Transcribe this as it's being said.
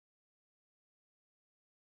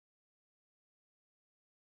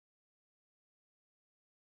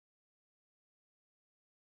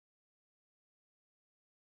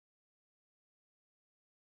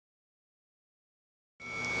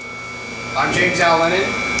I'm James Lennon,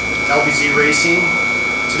 LBZ Racing.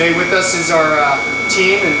 Today with us is our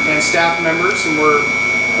team and staff members, and we're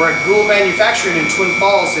at Goold Manufacturing in Twin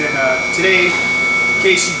Falls. And today,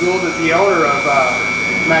 Casey Goold, the owner of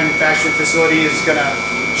manufacturing facility, is going to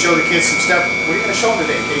show the kids some stuff. What are you going to show them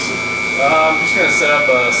today, Casey? I'm just going to set up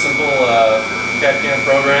a simple CAD/CAM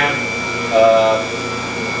program.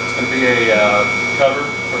 It's going to be a cover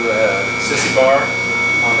for the sissy bar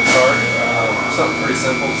on the cart. Something pretty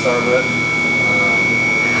simple to start with.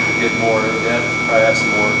 Get more in depth, probably have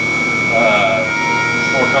some more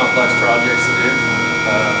complex projects to do.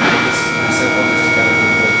 This is pretty simple, just to kind of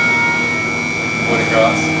move the point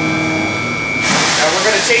across. Now we're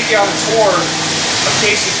going to take you on a tour of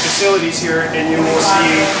Casey's facilities here, and you will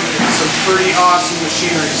see some pretty awesome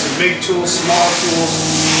machinery, some big tools, small tools,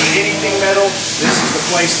 but anything metal, this is the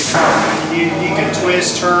place to come. You can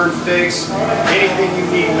twist, turn, fix, anything you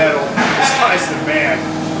need metal, this guy's the man.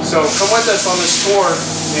 So come with us on this tour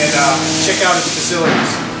and check out his facilities.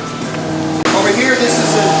 Over here, this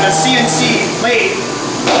is a CNC lathe.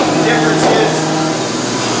 The difference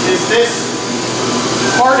is this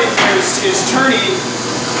part in here is turning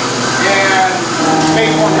and make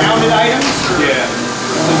more rounded items? Or? Yeah.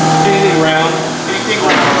 Anything round. Anything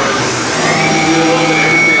round. You can do a little bit of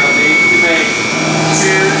everything on these. You can make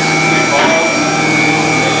spheres, you can make balls.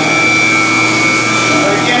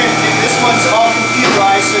 But again, this one's all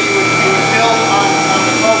computerized, so you would build on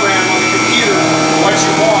the program on the computer what you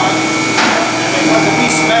want, and then put the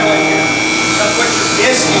piece of metal in here, put your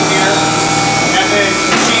disc in here, and then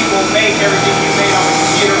the machine will make everything you made on the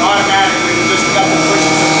computer automatically with just a couple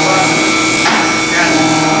pushes of the button. And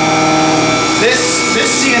this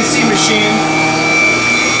CNC machine,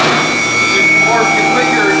 you put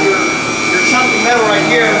your chunk of metal right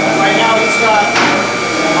here. Right now he's got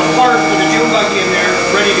a part for the Dune Buggy in there,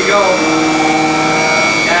 ready to go.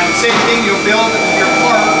 And same thing, you'll build your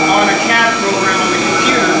part on a CAD program on the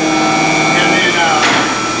computer, and then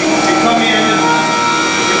you come in and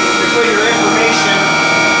you put your information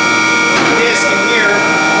on the disc in here,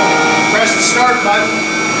 press the start button,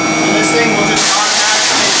 and this thing will just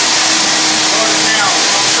automatically load it down.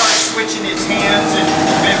 It'll start switching its hands, and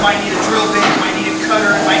it might need a drill bit, it might need a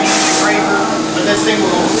cutter, it might need an engraver, but this thing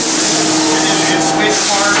will and switch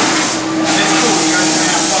parts. It's cool. You guys are going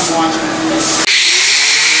to have fun watching it.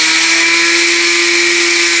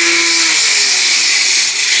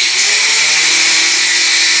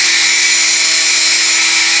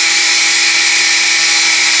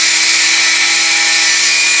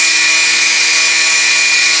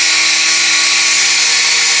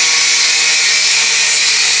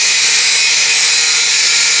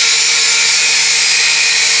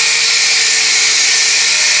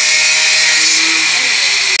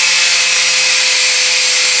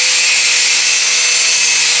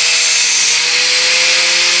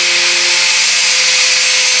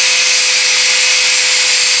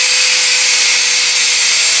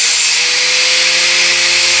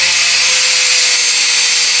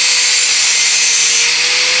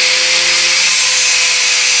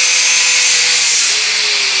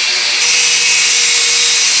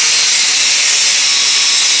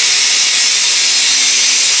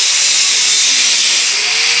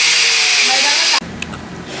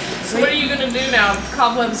 So what are you going to do now?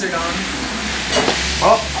 Cobwebs are gone.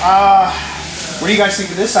 Well, what do you guys think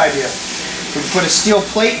of this idea? We can put a steel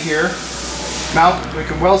plate here, we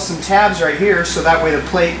can weld some tabs right here, so that way the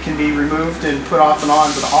plate can be removed and put off and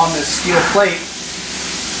on, but on this steel plate,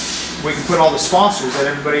 we can put all the sponsors that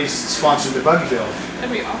everybody's sponsored the buggy build. That'd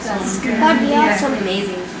be awesome. That's good. That'd be awesome.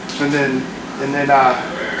 Amazing. And then,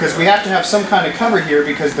 because we have to have some kind of cover here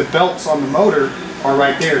because the belts on the motor are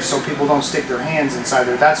right there, so people don't stick their hands inside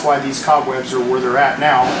there. That's why these cobwebs are where they're at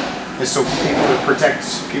now, is so people to protect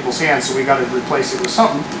people's hands. So we got to replace it with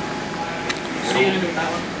something. What are you gonna do with that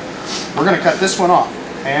one? We're gonna cut this one off.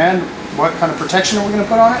 And what kind of protection are we gonna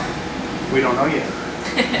put on it? We don't know yet.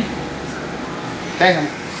 Okay,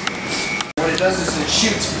 honey. What it does is it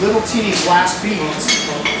shoots little teeny glass beads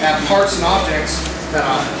at parts and objects at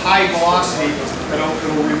a high velocity. It'll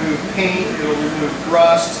remove paint, it'll remove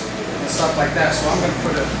rust, and stuff like that. So I'm going to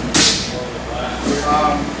put a,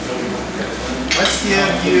 let's give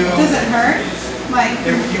you, does it hurt? Like,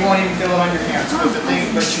 you won't even feel it on your hands, but the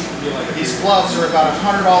thing, these gloves are about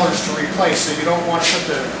 $100 to replace, so you don't want to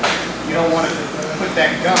put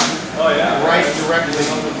that gun right directly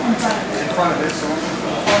in front of it. So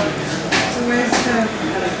where's the,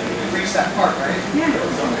 reach that part, right? yeah.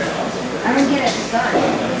 I don't get it. The gun.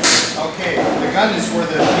 Okay, the gun is where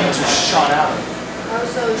the beads are shot out of. Oh,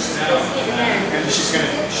 so she's placing it in there. And she's going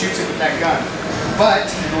to shoot it with that gun. But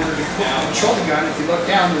in order to control the gun, if you look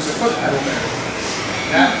down, there's a foot pedal there.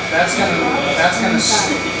 That's gonna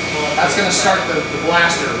start the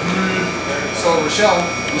blaster. So Rochelle,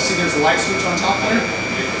 you see there's a light switch on top there?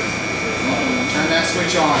 Turn that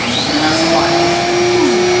switch on. And that's the light.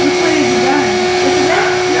 Which way is it done? This is it?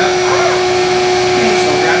 Yep.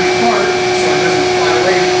 So grab your part so it doesn't fly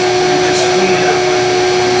away and just clean it up.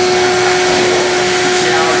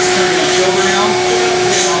 See how it's turning silver now?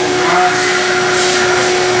 It's all the glass.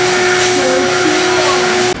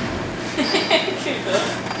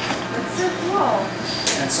 That's so cool.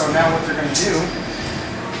 And so now what they're going to do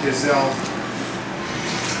is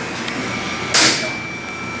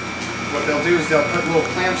they'll put little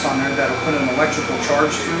clamps on there that'll put an electrical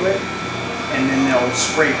charge through it, and then they'll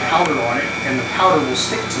spray powder on it, and the powder will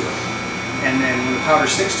stick to it. And then when the powder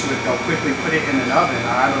sticks to it, they'll quickly put it in an oven.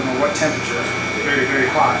 I don't know what temperature, it's very, very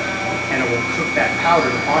hot, and it will cook that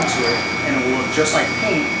powder onto it, and it will look just like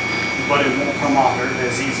paint, but it won't come off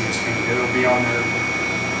as easy as paint. It'll be on there.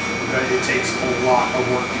 It takes a lot of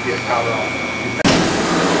work to get powder off.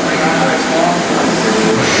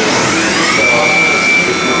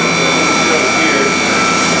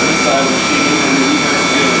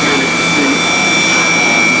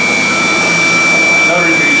 Another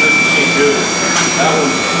reason we use this machine too, that one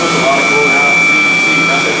puts a lot of cooling out. See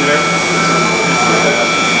nothing there?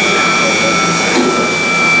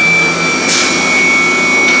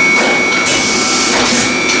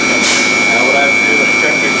 Now what I have to do is I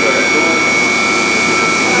check make sure it's cool.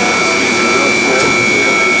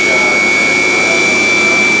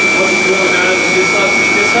 What it really does is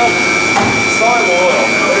this helps slime oil.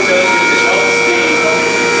 What it does is it helps cool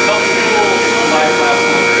the life last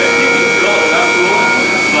longer. You can drill it without cooling,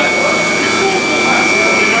 but your tools won't last.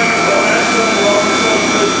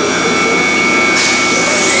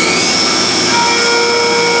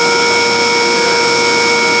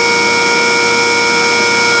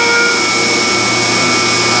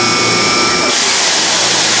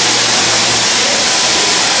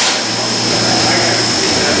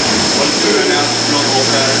 What it's doing now is drill the whole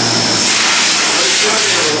pattern. What it's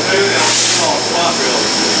doing is called spot drill.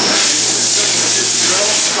 Just drill,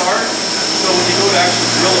 start, so when you go to actually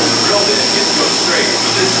drill it, it gets to go straight. So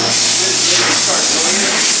this literally starts drilling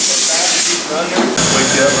it, so fast it keeps running. Wake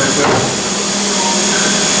you up real quick.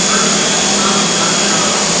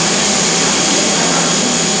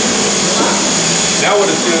 Now what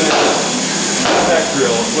it's doing is contact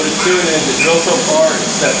drill. What it's doing is it drills so far it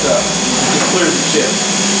sets up. It just clears the chip.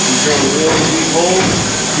 You drill a really deep hole,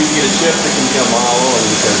 you can get a chip that can be a mile long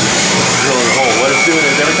because it's drilling a hole. What it's doing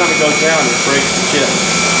is every time it goes down, it breaks the chip,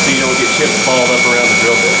 so you don't get chips balled up around the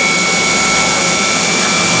drill bit.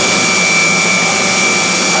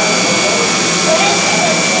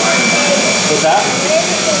 What's that?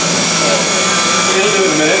 It'll do it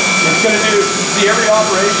in a minute. It's going to do, see, every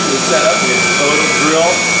operation is set up here. So it'll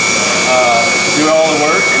drill, do all the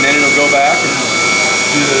work, and then it'll go back and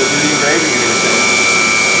do the engraving and everything.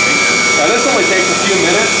 Now this only takes a few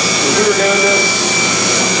minutes. If we were doing this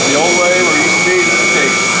the old way where it used to be, this would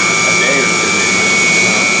take a day or two maybe.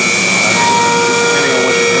 Depending on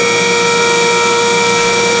what you're doing.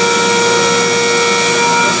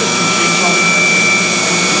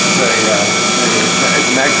 It's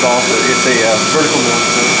a mag saw, so it's a vertical mill.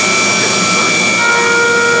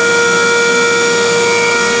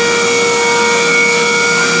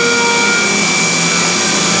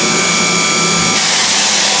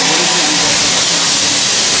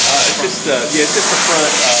 Yeah, it's just the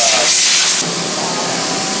front.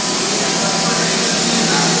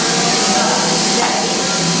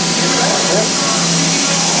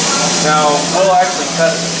 Now, we'll actually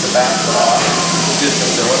cut the back off. Just to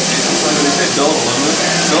fill it. When they say build aluminum,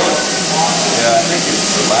 fill it. Yeah, I think it's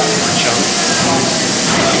the last chunk.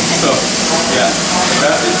 So, yeah,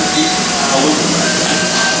 that is the deep aluminum.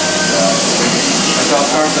 That's how it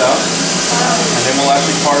starts out. And then we'll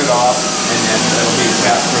actually part it off, and then it'll be a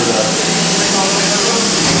cap for the...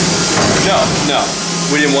 No,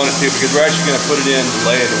 we didn't want it to because we're actually going to put it in the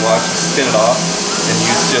lathe and we'll actually spin it off and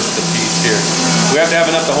use just the piece here. We have to have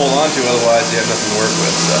enough to hold on to, otherwise you have nothing to work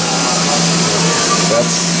with. So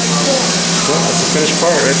that's the finished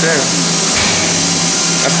part right there.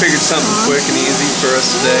 I figured something quick and easy for us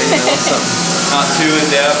today, you know, something not too in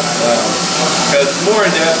depth, because more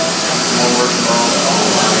in depth, more work involved.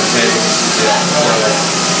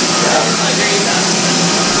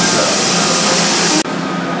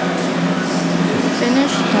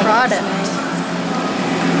 Finished product.